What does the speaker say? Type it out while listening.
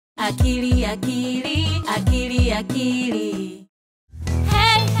Akili, akili, akili, akili.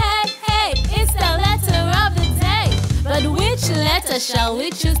 Hey, hey, hey, it's the letter of the day. But which letter shall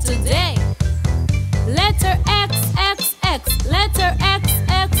we choose today? Letter X, X, X. Letter X,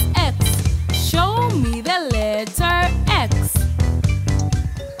 X, X. Show me the letter X.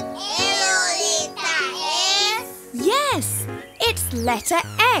 Yes, it's letter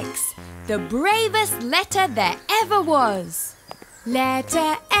X, the bravest letter there ever was.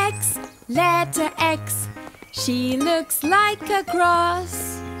 Letter X, she looks like a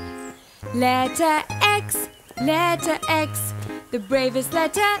cross. Letter X, the bravest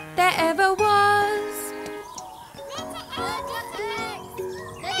letter there ever was.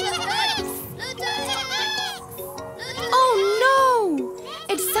 Oh no!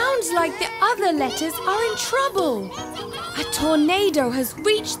 It sounds like the other letters are in trouble. A tornado has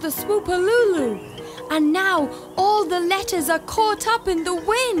reached the Swoopalulu, and now all the letters are caught up in the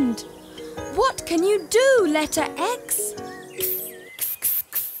wind. What can you do, letter X?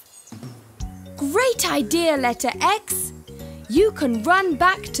 Great idea, letter X. You can run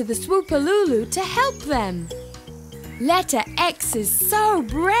back to the Swoopalulu to help them. Letter X is so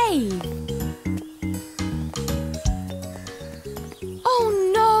brave.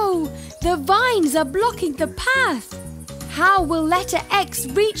 Oh no! The vines are blocking the path. How will letter X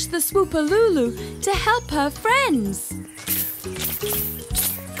reach the Swoopalulu to help her friends?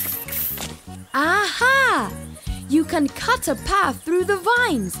 Aha! You can cut a path through the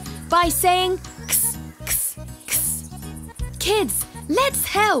vines by saying x, x, x. Kids, let's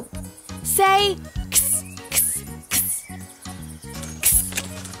help. Say x, x, x.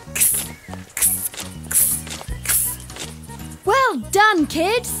 X, x, x, x. Well done,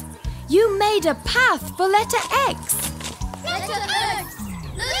 kids. You made a path for letter X. Letter X!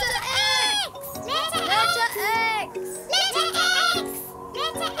 Letter X! Letter X! Letter X!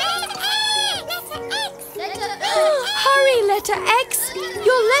 Letter X! Letter X! Hurry, letter X!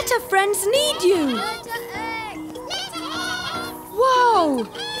 Your letter friends need you! Letter X! Whoa!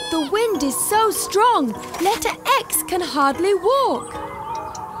 The wind is so strong, letter X can hardly walk.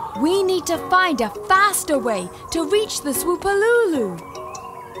 We need to find a faster way to reach the Swoopalulu.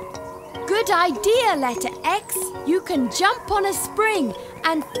 Good idea, letter X. You can jump on a spring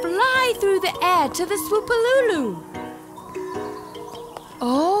and fly through the air to the Swoopalulu.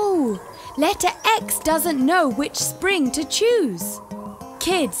 Oh, letter X doesn't know which spring to choose.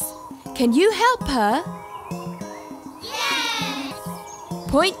 Kids, can you help her? Yes!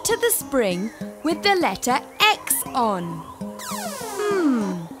 Point to the spring with the letter X on.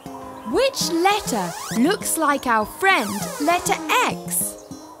 Which letter looks like our friend, letter X?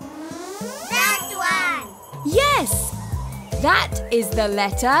 That one! Yes! That is the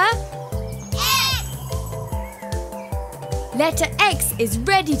letter... X! Letter X is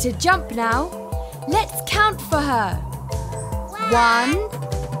ready to jump now. Let's count for her. 1,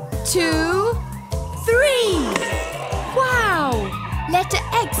 2, 3! Wow! Letter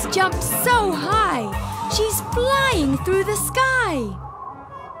X jumped so high. She's flying through the sky.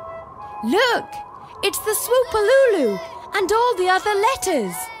 Look! It's the Swoopalulu and all the other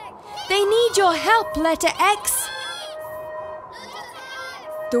letters. They need your help, letter X.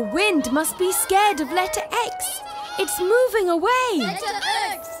 The wind must be scared of letter X. It's moving away. Letter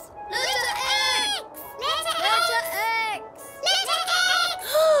X! Letter X! Letter X! Letter X!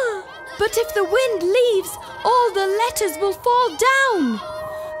 But if the wind leaves, all the letters will fall down.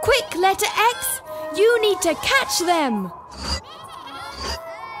 Quick, letter X, you need to catch them.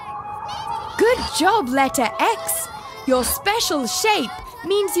 Good job, letter X. Your special shape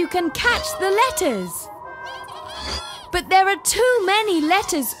means you can catch the letters. But there are too many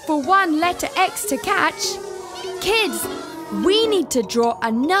letters for one letter X to catch. Kids, we need to draw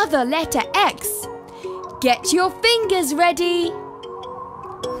another letter X. Get your fingers ready.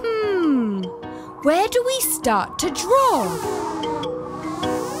 Where do we start to draw?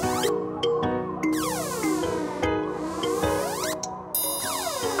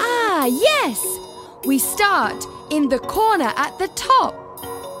 Ah, yes! We start in the corner at the top.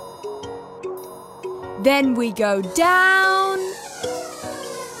 Then we go down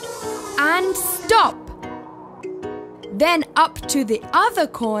and stop. Then up to the other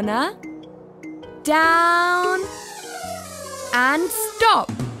corner, down and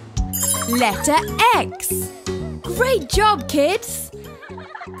stop. Letter X. Great job, kids.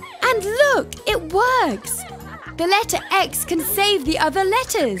 And look, it works. The letter X can save the other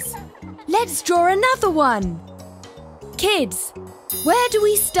letters. Let's draw another one. Kids, where do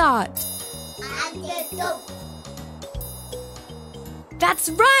we start? At the top. That's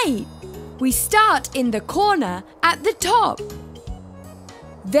right. We start in the corner at the top.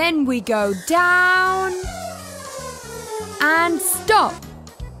 Then we go down and stop.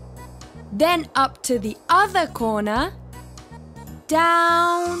 Then up to the other corner,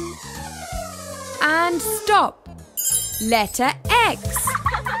 down and stop. Letter X.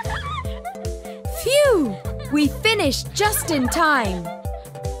 Phew! We finished just in time.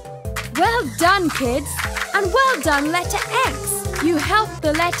 Well done, kids, and well done, letter X. You helped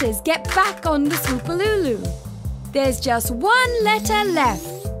the letters get back on the Swoopalulu. There's just one letter left.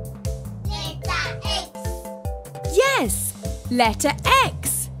 Letter X. Yes, letter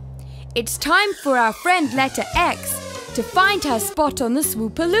X. It's time for our friend letter X to find her spot on the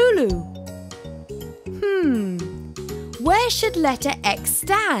Swoopalulu. Where should letter X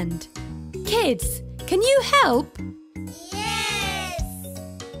stand? Kids, can you help? Yes.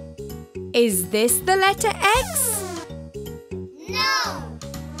 Is this the letter X? No.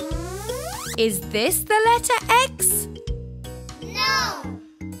 Is this the letter X? No.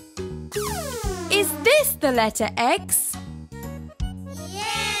 Is this the letter X?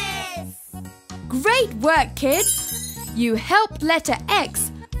 Yes. Great work, kids! You helped letter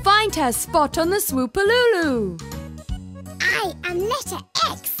X find her spot on the Swoopalulu. I am letter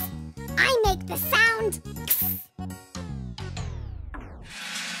X. I make the sound X.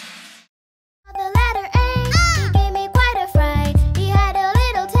 The letter A, he gave me quite a fright. He had a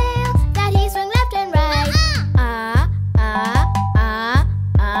little tail that he swung left and right.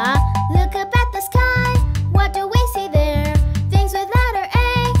 Look up at the sky. What do we see there? Things with letter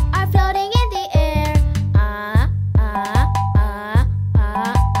A are floating in the air.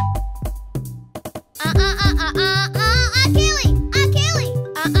 Akili, Akili.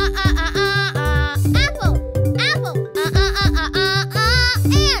 Apple, apple.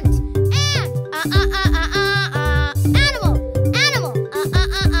 Ant, ant. Animal, animal.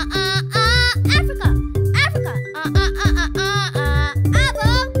 Africa, Africa.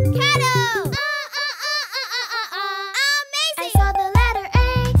 Avocado. Amazing. I saw the letter A.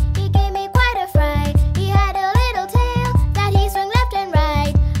 He gave me quite a fright. He had a little tail that he swung left and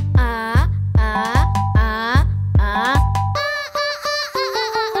right.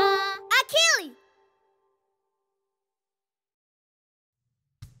 Akili.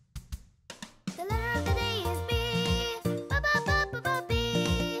 The letter of the day is B. B.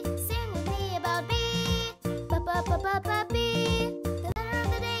 Sing with me about B. B. The letter of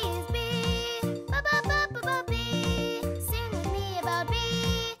the day is B. B. Sing with me about B.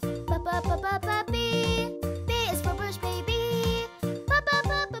 B. B is for bush baby.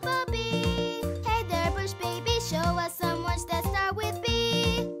 B. Hey there, bush baby, show us some words that start with B.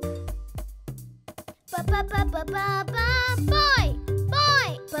 Boy, boy.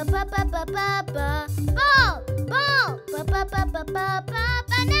 Ball, ball.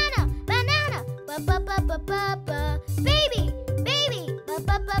 Banana, banana. Baby, baby.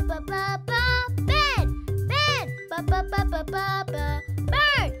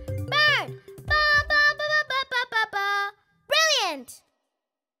 Bed, bed. Bird, bird. Brilliant.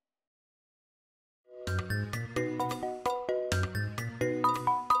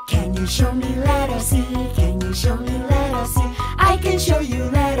 Can you show me letter C? Can you show me letter C? I can show you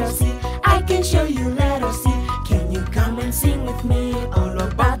letter C. I can show you letter C. Can you come and sing with me all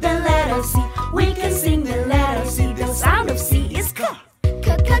about the letter C? We can sing the letter C. The sound of C is K.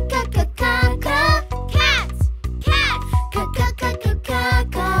 Cat, cat. Car,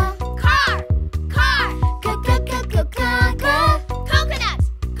 coconut.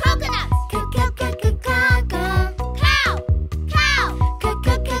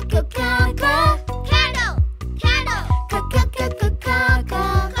 Cow, candle.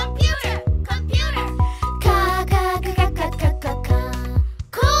 Computer.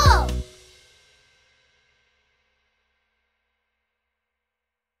 Cool.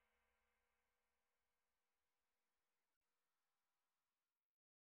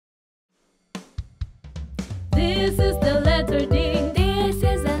 This is the letter D. This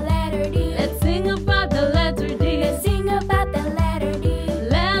is the letter D. Let's sing about the letter D. Let's sing about the letter D.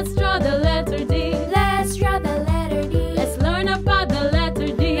 Let's draw the letter D. Let's draw the letter D. Let's learn about the letter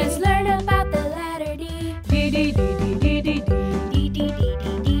D. Let's learn about the letter D. D D D D D D D.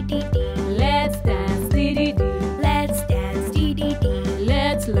 Let's dance D D D. Let's dance D D D.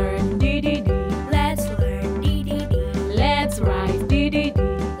 Let's learn D D D. Let's learn D D D. Let's write D D D.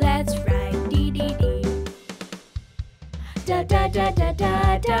 Let's write D D D. Da da da da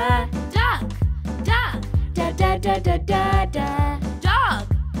da da. Duck. Da da da da da da. Dog.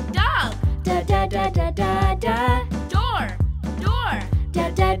 Da da da da da da. Door. Da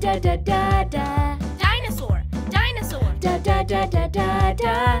da da da da da. Dinosaur. Da da da da da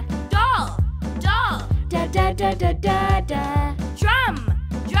da. Doll. Da da da da da da. Drum.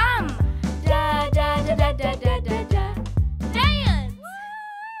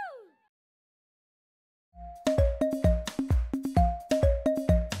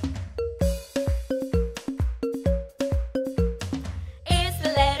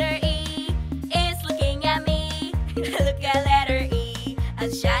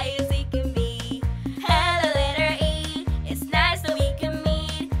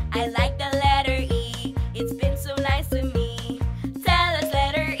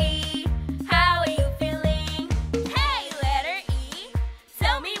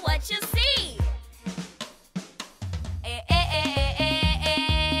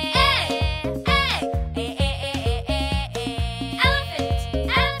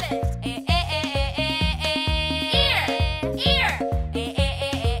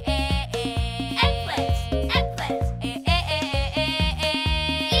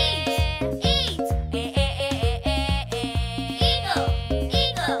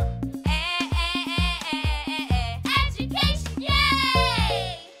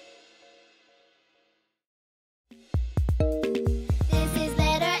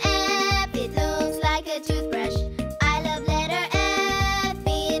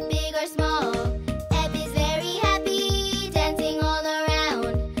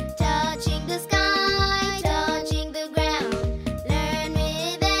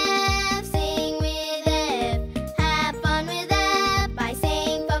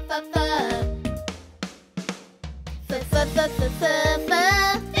 Fish,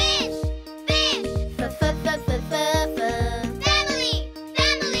 fish. Family,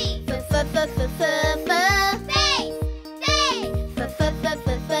 family. Face, face. Food,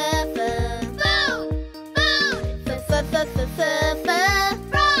 frog,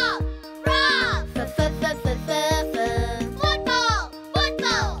 frog. Football,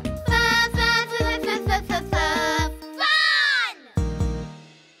 football. Fun!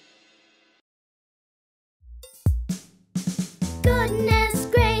 Goodness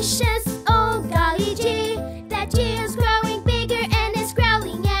gracious, oh golly gee, that G is growing bigger and is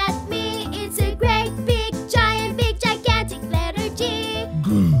growling at me. It's a great big giant big gigantic letter G.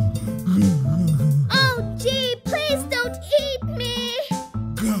 Oh gee, please don't eat me.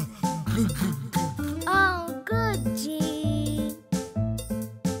 Oh good G.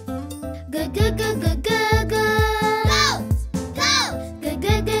 Good good good good good good. Goat, goat. Good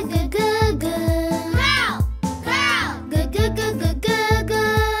good good good good good. Cow, cow. Good good good good good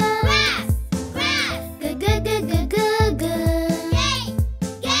good. Grass, grass. Good good good good good good. Yay,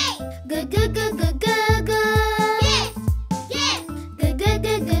 yay. Good good good good good good. Yes, yes. Good good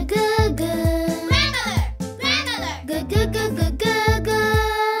good good good good. Grandmother, grandmother. Good good good good good good.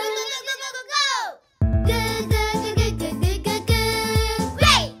 Go, go, go, go, go. Good good good good good good good good.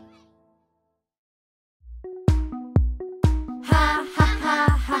 Great. Ha ha ha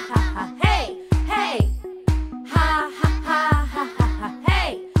ha ha ha. Hey, hey. Ha ha ha ha ha ha.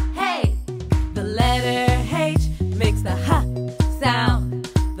 Hey, hey. The letter H makes the ha sound.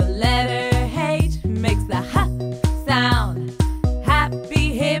 The letter H makes the ha sound. Happy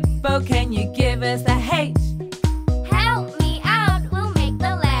hippo, can you give us a H? Help me out, we'll make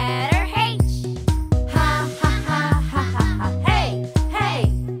the letter H. Ha ha ha ha ha ha. Hey, hey.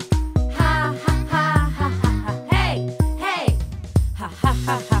 Ha ha ha ha ha ha. Hey, hey. Ha ha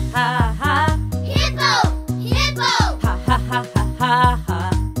ha ha ha ha. Hippo, hippo. Ha ha ha ha ha ha.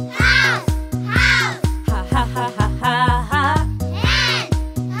 House, house. Ha ha ha ha ha ha. Hen,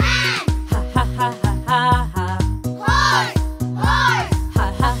 hen. Ha ha ha ha ha ha. Horse, horse. Ha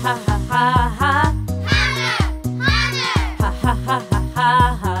ha ha ha ha ha. Hammer, hammer. Ha ha ha ha ha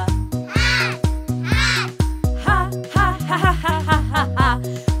ha. Hat, hat. Ha ha ha ha ha ha ha ha.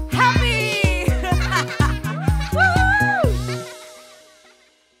 Happy! Woo!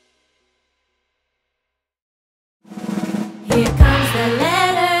 Here comes the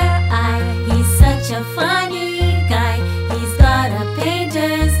letter I. He's such a funny guy. He's got a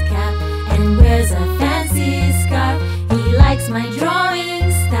painter's cap and wears a fancy scarf. He likes my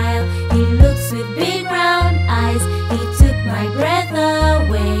drawing style. He looks with big round eyes. He took my breath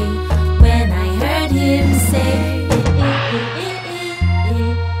away when I heard him say,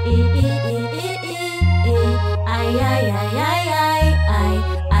 ay ay ay ay ay ay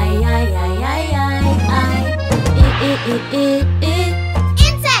ay ay ay ay ay ay.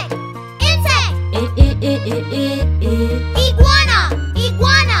 Insect, insect. Iguana,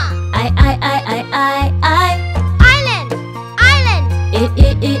 iguana. Island, island. Ink,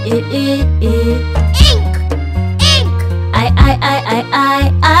 ink.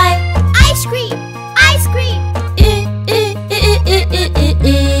 Ice cream, ice cream.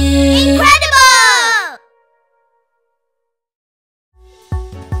 Incredible!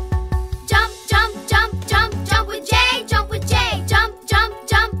 Jump, jump, jump, jump, jump with J, jump with J. Jump, jump,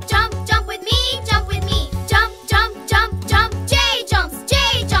 jump, jump, jump with me, jump with me. Jump, jump, jump, jump. J jumps,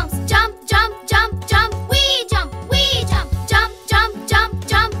 J jumps. Jump, jump, jump, jump. We jump, we jump. Jump, jump, jump,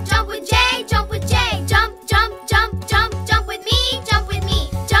 jump, jump with J, jump with J. Jump, jump, jump, jump, jump with me, jump with me.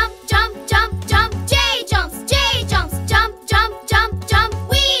 Jump, jump, jump, jump. J jumps, J jumps. Jump, jump, jump, jump.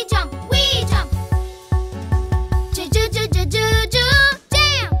 We jump, we jump. J j j j j j.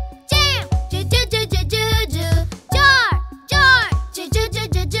 Jam, jam. J j j j j j. Jar, jar. J j j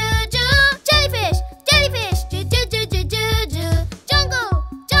j j j. Jellyfish, jellyfish. J j j j j j. Jungle,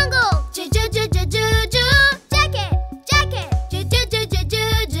 jungle. J j j j j j. Jacket, jacket. J j j j j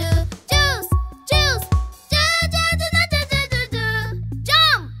j. Juice, juice. J j j j j j j.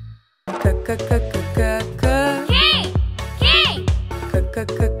 Jump. King, king. Kite, kite. Kitten,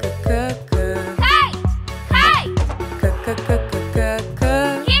 kitten.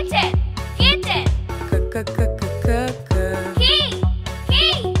 Key,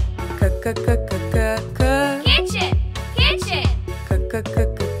 key. Kitchen, kitchen.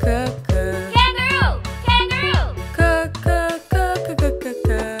 Kangaroo, kangaroo.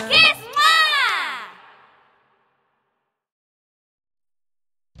 Kiss mama.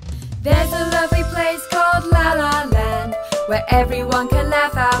 There's a lovely place called Lala Land where everyone can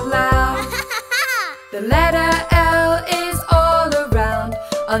laugh out loud. The letter L is all around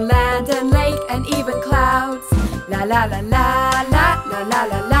on land and lake and even clouds. La la la la la la la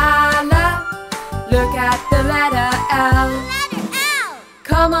la la la. Look at the letter L. Letter L.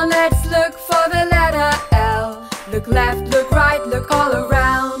 Come on, let's look for the letter L. Look left, look right, look all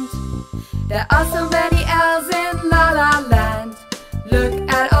around. There are so many L's in Lala Land. Look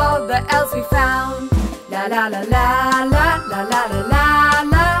at all the L's we found. La la la la la la la la la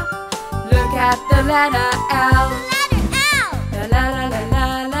la. Look at the letter L. Letter L. La la la la la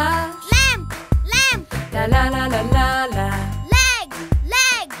la. Lamp. Lamp. La la la la la la. Leg.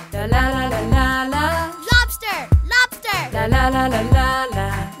 Leg. La la la la la la. Lobster. Lobster. La la la la la la.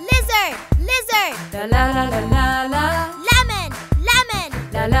 Lizard. Lizard. La la la la la la. Lemon. Lemon.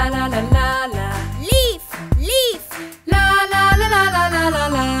 La la la la la la. Leaf. Leaf. La la la la la la la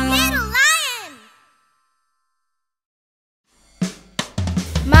la. Little lion.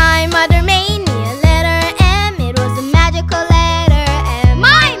 My mother made me a letter M. It was a magical letter M.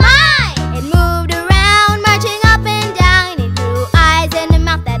 My! It moved around, marching up and down. It grew eyes and a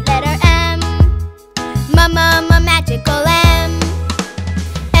mouth, that letter M. Ma magical M.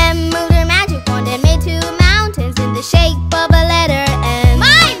 M moved her magic wand and made two mountains in the shape of a letter M.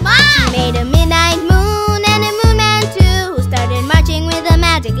 She made a midnight moon and a moon man too, who started marching with the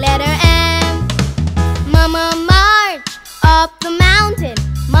magic letter M. Mama march up the mountain.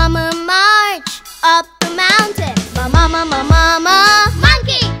 Mama march up the mountain. Mama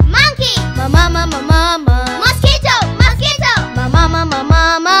monkey, monkey. Mama mosquito, mosquito. Mama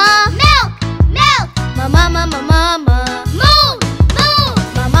milk, milk. Mama moon, moon.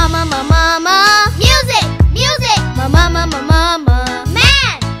 Mama music, music. Mama man, man.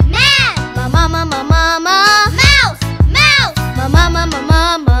 Mama mouse, mouse. Mama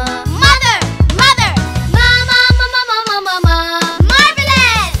mother, mother. Mama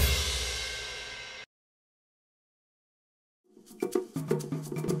marvelous.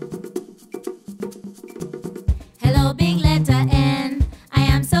 Hello, big letter N. I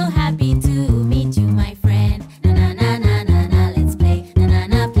am so happy to meet you, my friend. Na na na na na na, let's play. Na na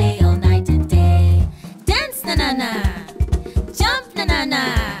na, play all night and day. Dance, na na na. Jump, na na na.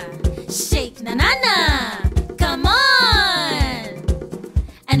 Shake, na na na. Come on.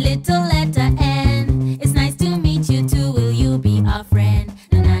 And little letter N. It's nice to meet you too. Will you be our friend?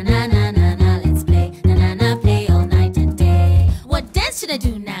 Na na na na na na, let's play. Na na na, play all night and day. What dance should I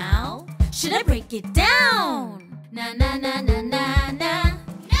do now? Should I break it down? Na na na na na na.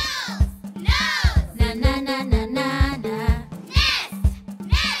 Nose, nose. Na na na na na na. Nest,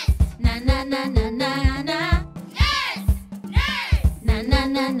 nest. Na na na na na na. Nurse, nurse. Na na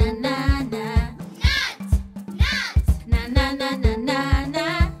na na na na. Nut, nut. Na na na na na na.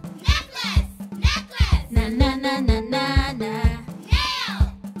 Necklace, necklace. Na na na na na na. Nail,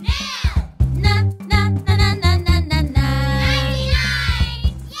 nail. Na na na na na na na na.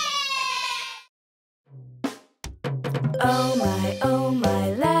 99. Oh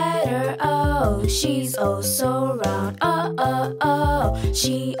my letter O. She's oh so round, oh.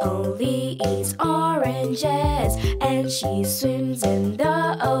 She only eats oranges and she swims in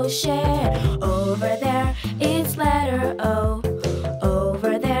the ocean. Over there, it's letter O.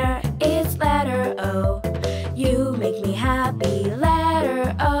 Over there, it's letter O. You make me happy,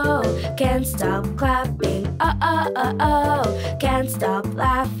 letter O. Can't stop clapping, oh. Can't stop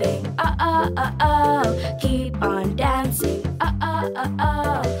laughing, oh. Keep on dancing,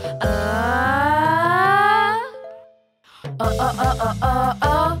 oh.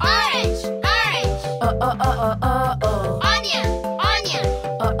 Orange, orange. Onion, onion.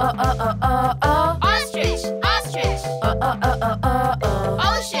 Ostrich, ostrich.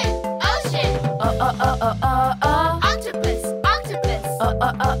 Ocean, ocean. Octopus, octopus. Owl,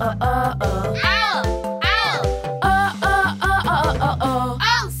 owl.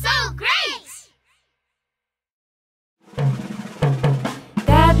 Oh, so great!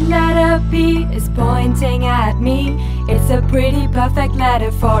 That letter P is pointing at me. It's a pretty perfect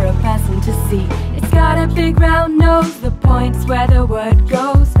letter for a person to see. It's got a big round nose, the point's where the word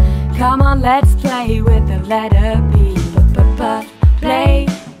goes. Come on, let's play with the letter P. Play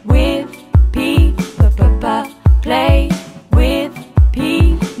with P. Play with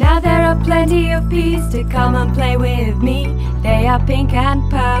P. Now there are plenty of P's to come and play with me. They are pink and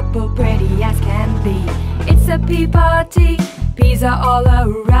purple, pretty as can be. It's a P party, P's are all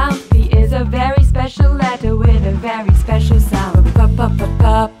around. P is a very special letter with a very special sound. Pencil,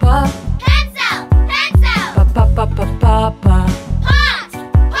 pencil. Pot,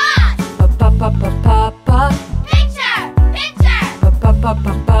 Pot, pot. Picture, picture. Potato,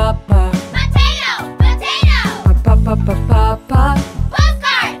 potato.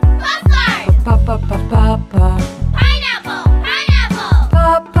 Postcard, postcard. Pineapple, pineapple.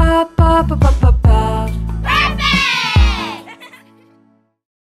 Perfect!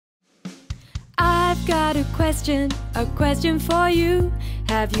 question for you.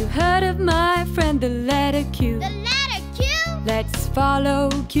 Have you heard of my friend the letter Q? The letter Q. Let's follow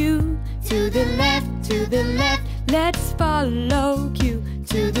Q. To the left, to the left. Let's follow Q.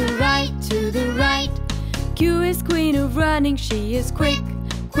 To the right, to the right. Q is queen of running. She is quick,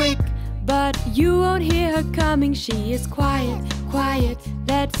 quick. But you won't hear her coming. She is quiet, quiet.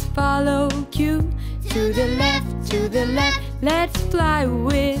 Let's follow Q. To the left, to the left. Let's fly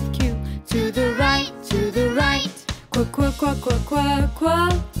with Q. To the right, to the right. Quack, quack, quack, quack, quack,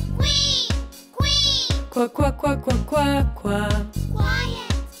 quack. Queen, queen. Quack, quack, quack, quack, quack, quack.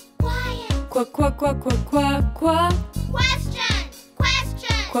 Quiet, quiet. Quack, quack, quack, quack, quack, quack. Question,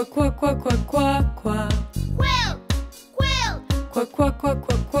 question. Quack, quack, quack, quack, quack, quack. Quilt, quilt. Quack, quack, quack,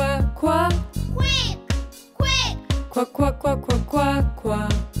 quack, quack, quack. Quick, quick. Quack, quack, quack, quack, quack,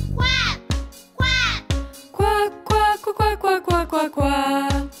 quack. Quack, quack. Quack, quack, quack, quack, quack, quack,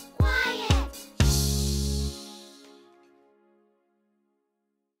 quack. Quiet.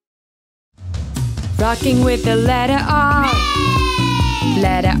 Rocking with the letter R.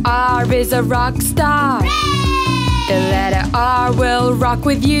 Letter R is a rock star. The letter R will rock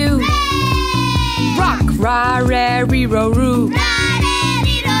with you. Rock, ra, re, re, ro, roo. Ra,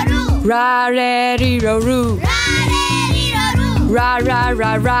 re, re, ro, roo. Ra, ra,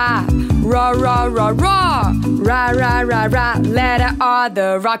 ra, ra. Ra, ra, ra, ra. Ra, ra, ra, ra. Letter R,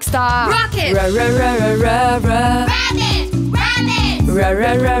 the rock star. Rocket. Ra, ra, ra, ra, ra, ra. Rabbit, rabbit. Ra,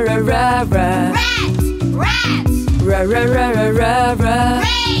 ra, ra, ra, ra, ra. Rat, rat. Ra, ra, ra, ra, ra, ra.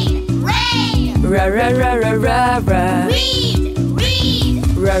 Rain, rain. Ra, ra, ra, ra, ra, ra. Read, read.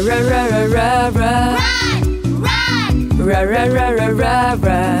 Ra, ra, ra, ra, ra, ra. Run, run. Ra, ra, ra, ra, ra,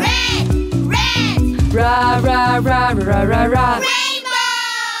 ra. Red, red. Ra, ra, ra, ra, ra, ra. Rainbow.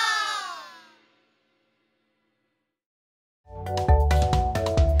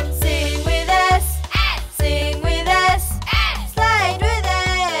 Sing with us, sing with us, slide with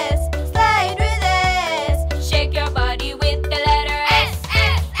us, slide with us. Shake your body with the letter S,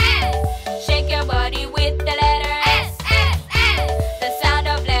 S, S. Shake your body with the letter S, S, S. The sound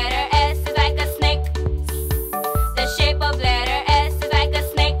of letter S is like a snake. The shape of letter S is like a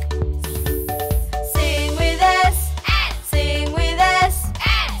snake. Sing with us, sing with us,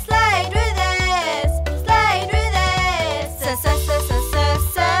 slide with us, slide with us. Sa sa sa sa sa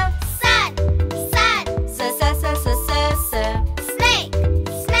sa. Sun, sun. Sa sa sa sa sa sa. Snake,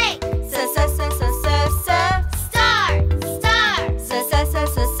 snake. Sa sa sa sa sa sa. Star, star. Sa sa sa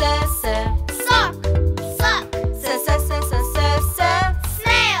sa sa sa. Sock, sock. Sa sa sa sa sa sa.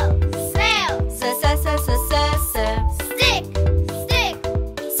 Snail, snail. Sa sa sa sa sa sa. Stick, stick.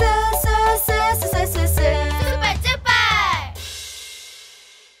 Sa sa sa sa sa sa sa. Super duper.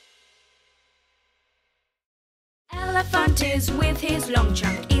 Elephant is with his long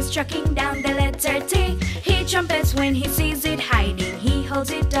trunk, is tracking down the letter T. He trumpets when he sees it hiding. He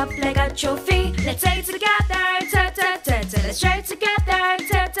holds it up like a trophy. Let's say together, ta ta ta ta. Let's try together,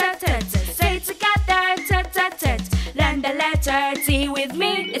 ta ta ta ta. Say together, ta ta ta ta. Learn the letter T with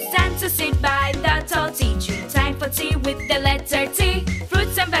me. It's time to sit by the tall tea tree. Time for tea with the letter T.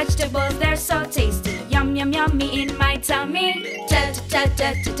 Fruits and vegetables, they're so tasty. Yum yum yummy in my tummy. Ta ta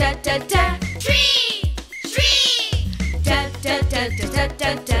ta ta ta ta ta. Tree, tree. Ta ta ta ta ta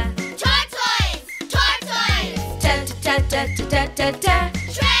ta ta. Tortoise, tortoise. Ta ta ta ta ta ta ta.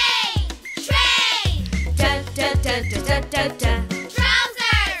 Train, train. Ta ta ta ta ta ta ta.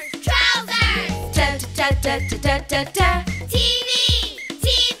 Trousers, trousers. Ta ta ta ta ta ta ta. TV,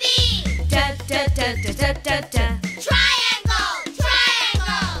 TV. Ta ta ta ta ta ta ta. Triangle,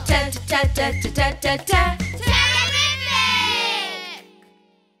 triangle. Ta ta ta ta ta ta ta. Terrific.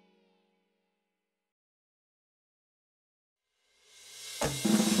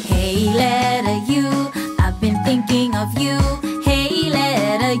 Hey letter U, I've been thinking of you. Hey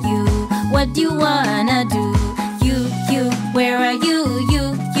letter U, what do you wanna do? You, where are you?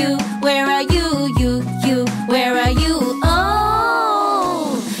 You, where are you? You, where are you?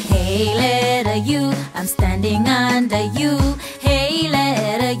 Oh, hey letter U, I'm standing under you. Hey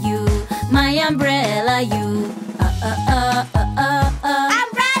letter U, my umbrella U.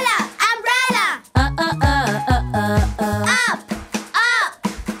 Umbrella, umbrella. Up, up.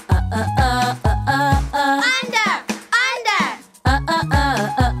 Under, under.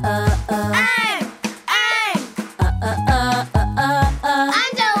 Aim, aim.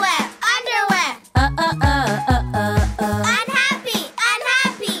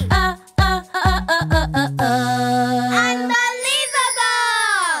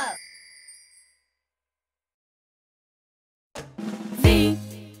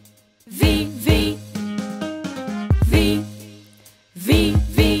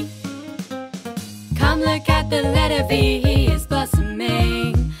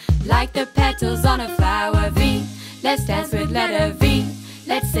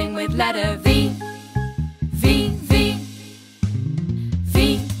 Let's sing with letter V. V, V,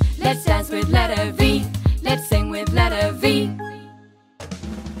 V. Let's dance with letter V. Let's sing with letter V.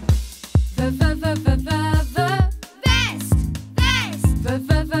 V, V, V, V, V, V. Vest, vest. V,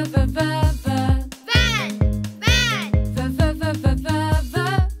 V, V, V, V, V. Van, van. V, V, V, V, V, V.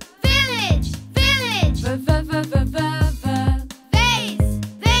 Village, village. V, V, V, V, V, V. Vase,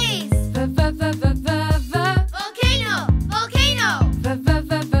 vase. V, V, V, V, V, V. Volcano, volcano. V, V,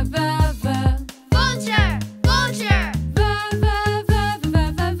 V, V, V, V. Vulture, vulture. V, V, V, V, V,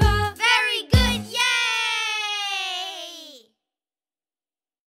 V. Very good, yay!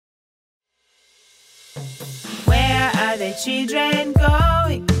 Where are the children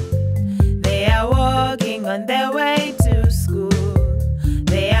going? They are walking on their way to school.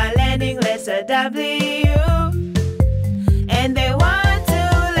 They are learning letter W, and they want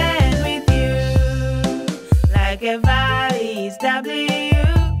to learn with you. Like a valley is W,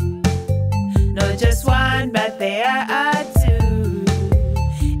 not just one, but there are two.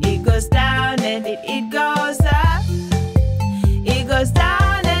 It goes down and it goes up. It goes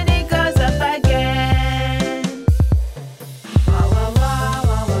down and it goes up again. Wah, wah, wah,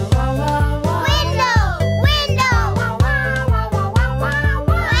 wah, wah, wah, wah. Window, window. Whale, whale. Wah, wah,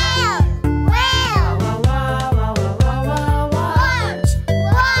 wah, wah, wah, wah, wah. Watch,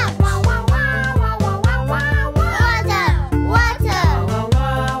 watch. Water, water. Wah, wah, wah, wah,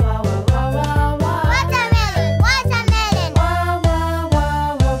 wah, wah, wah. Watermelon, watermelon. Wah, wah, wah,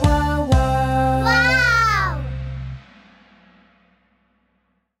 wah, wah, wah. Wow.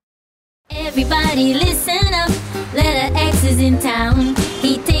 Everybody listen up, letter X is in town.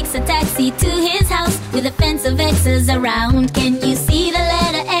 He takes a taxi to his house with a fence of X's around. Can you see the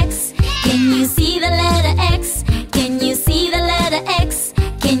letter X? Can you see the letter X? Can you see the letter X?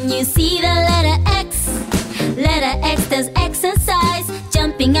 Can you see the letter X? Letter X does exercise,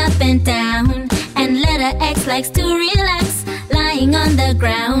 jumping up and down. And letter X likes to relax, lying on the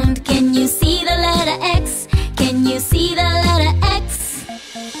ground. Can you see the letter X? Can you see the letter X?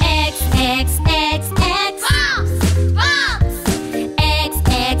 X, X, X, X. Box, box. X,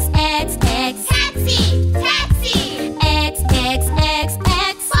 X, X, X. Taxi, taxi. X, X, X,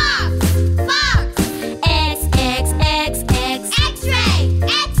 X. Box, box. X, X, X, X. X-ray,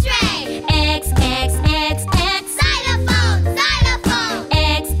 x-ray. X, X, X, X. Xylophone, xylophone.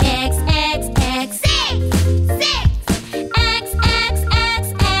 X, X, X, X. Six, six. X, X,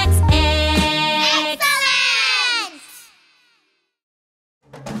 X, X, X. Excellent!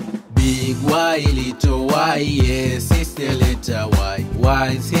 Big Y, little Y, yes, it's the letter Y. Y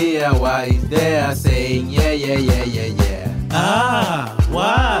is here, Y is there, saying yeah, yeah, yeah, yeah, yeah. Ah,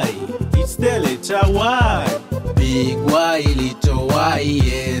 why? It's the letter Y. Big Y, little Y,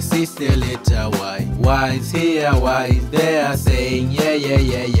 yes, it's the letter Y. Y is here, Y is there, saying yeah, yeah,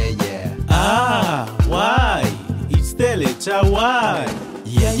 yeah, yeah, yeah. Ah, why? It's the letter Y.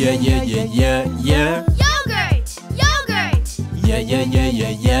 Yeah, yeah, yeah, yeah, yeah, yeah. Yogurt, yogurt. Yeah, yeah, yeah, yeah,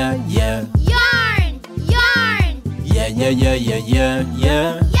 yeah, yeah. Yarn, yarn. Yeah, yeah, yeah, yeah, yeah,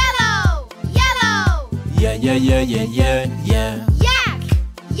 yeah. Yellow, yellow. Yeah, yeah, yeah, yeah, yeah, yeah. Yak,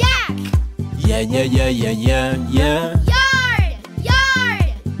 yak. Yeah, yeah, yeah, yeah, yeah, yeah. Yard,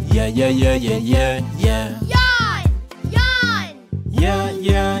 yard. Yeah, yeah, yeah, yeah, yeah, yeah. Yawn, yawn. Yeah,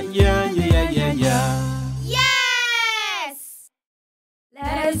 yeah, yeah, yeah, yeah, yeah. Yes!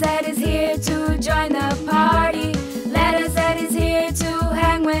 Letter Z is here to join the party. Letter Z is here to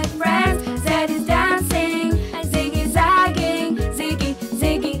hang with friends. Z is dancing and ziggy zagging. Ziggy,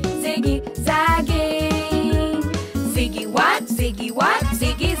 ziggy, ziggy zagging. Ziggy what? Ziggy what?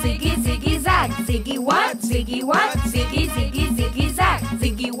 Ziggy, ziggy, ziggy zag. Ziggy what? Ziggy what? Ziggy, ziggy, ziggy zag.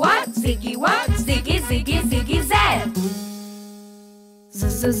 Ziggy what? Ziggy what? Ziggy, ziggy, ziggy zag. Z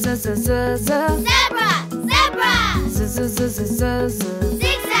z z z z z. Zebra, zebra. Z z z z z z.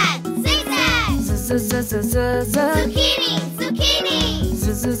 Zigzag, zigzag. Z z z z z z. Zucchini, zucchini.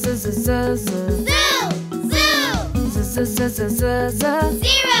 Z z z z z z. Zoo, zoo. Z z z z z z.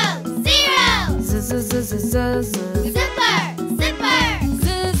 Zero, zero. Z z z z z z. Zipper, zipper.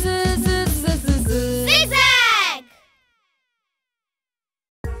 Zigzag.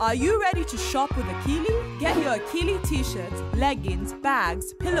 Are you ready to shop with Akili? Get your Akili t-shirts, leggings,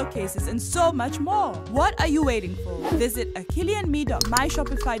 bags, pillowcases, and so much more. What are you waiting for? Visit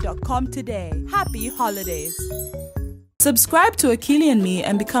akiliandme.myshopify.com today. Happy holidays! Subscribe to Akili and Me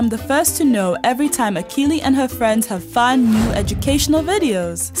and become the first to know every time Akili and her friends have fun, new educational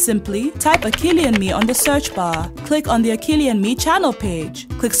videos. Simply type Akili and Me on the search bar. Click on the Akili and Me channel page.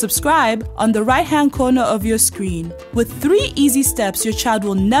 Click subscribe on the right-hand corner of your screen. With 3 easy steps, your child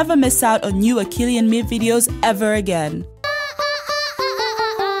will never miss out on new Akili and Me videos ever again.